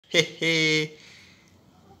Hehe.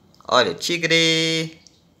 Olha o tigre.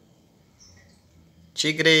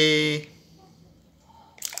 Tigre.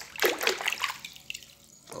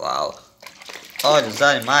 Uau. Olha os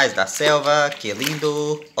animais da selva, que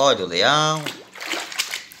lindo. Olha o leão.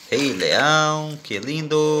 Rei leão, que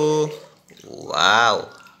lindo.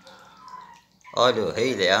 Uau. Olha o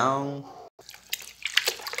rei leão.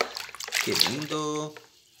 Que lindo.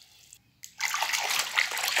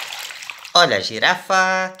 Olha a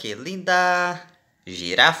girafa, que linda.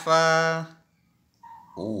 Girafa.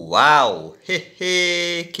 Uau.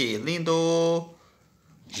 Hehe, que lindo.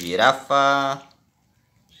 Girafa.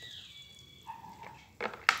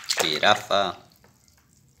 Girafa.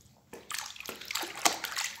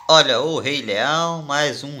 Olha o rei leão,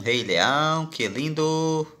 mais um rei leão, que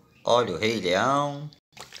lindo. Olha o rei leão.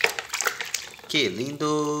 Que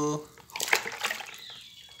lindo.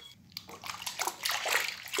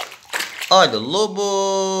 Olha o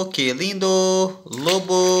lobo, que lindo.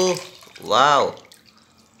 Lobo. Uau.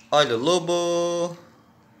 Olha o lobo.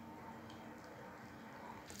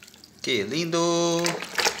 Que lindo.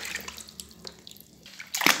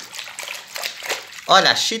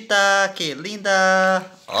 Olha a chita, que linda.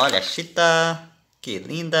 Olha a chita, que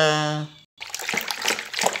linda.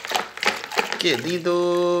 Que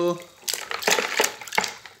lindo.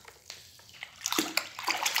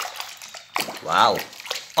 Uau.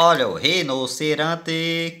 Olha o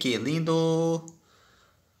rinoceronte, que lindo.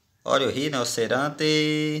 Olha o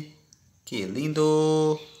rinoceronte, que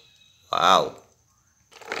lindo. Uau.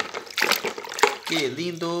 Que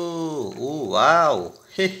lindo. Uau.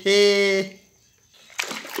 Hehe.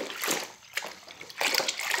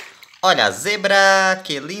 Olha a zebra,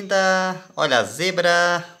 que linda. Olha a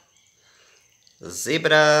zebra.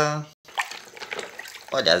 Zebra.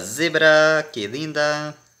 Olha a zebra, que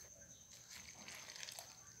linda.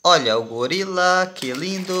 Olha o gorila, que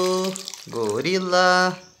lindo.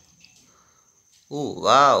 Gorila.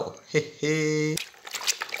 Uau. Hehe.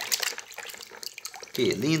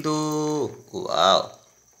 Que lindo. Uau.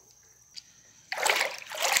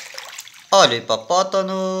 Olha o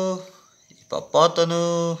hipopótamo.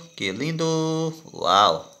 Hipopótamo, que lindo.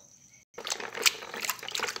 Uau.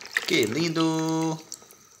 Que lindo.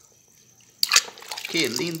 Que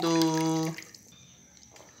lindo.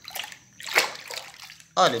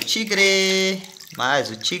 Olha o tigre. Mais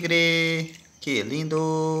o tigre. Que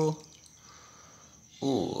lindo.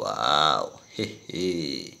 Uau.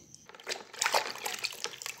 Hehe.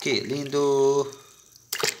 Que lindo.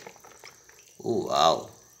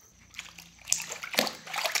 Uau.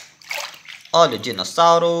 Olha o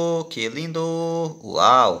dinossauro, que lindo.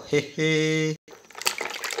 Uau, hehe.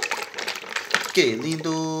 Que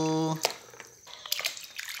lindo.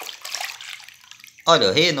 Olha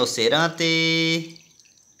o rinoceronte.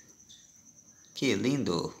 Que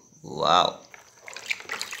lindo. Uau.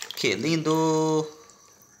 Que lindo.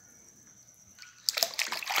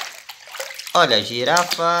 Olha a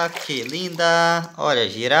girafa, que linda. Olha a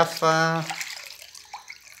girafa.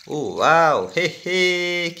 Uau,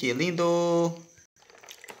 hehe, que lindo.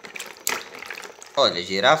 Olha a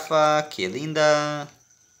girafa, que linda.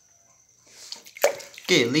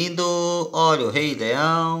 Que lindo. Olha o rei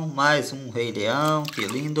leão, mais um rei leão, que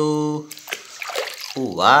lindo.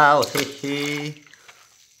 Uau, hehe.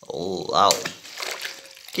 Uau.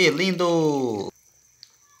 Que lindo.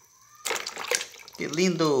 Que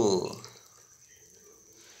lindo.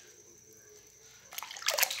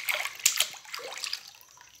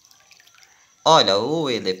 Olha o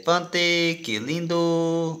elefante, que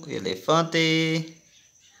lindo. Elefante.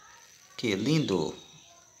 Que lindo.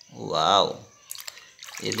 Uau.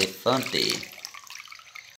 Elefante.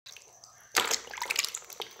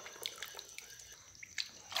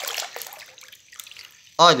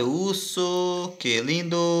 Olha o urso, que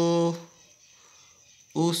lindo.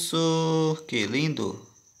 Urso, que lindo.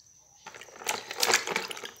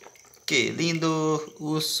 Que lindo,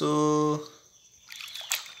 urso.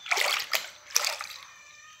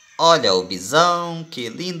 Olha o bisão, que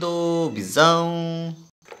lindo, bisão.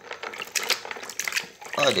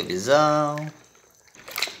 Olha o bisão.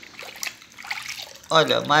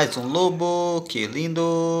 Olha, mais um lobo, que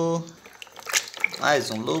lindo.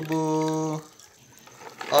 Mais um lobo.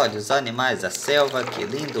 Olha os animais da selva, que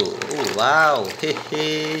lindo. Uau,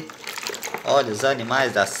 hehe. Olha os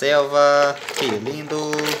animais da selva, que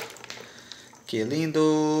lindo. Que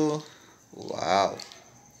lindo. Uau.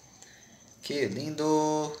 Que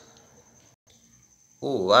lindo.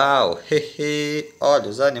 Uau, hehe. Olha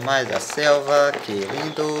os animais da selva, que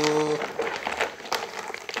lindo.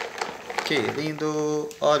 Que lindo.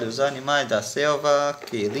 Olha os animais da selva,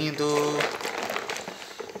 que lindo.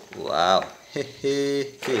 Uau,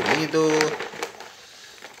 Que lindo!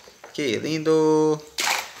 Que lindo!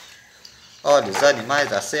 Olha os animais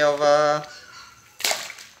da selva!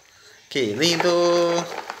 Que lindo!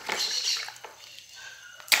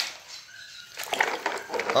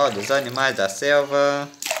 Olha os animais da selva!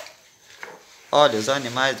 Olha os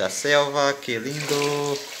animais da selva! Que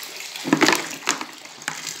lindo!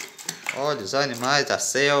 Olha os animais da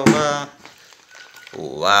selva!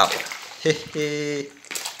 Uau!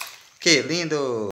 Que lindo!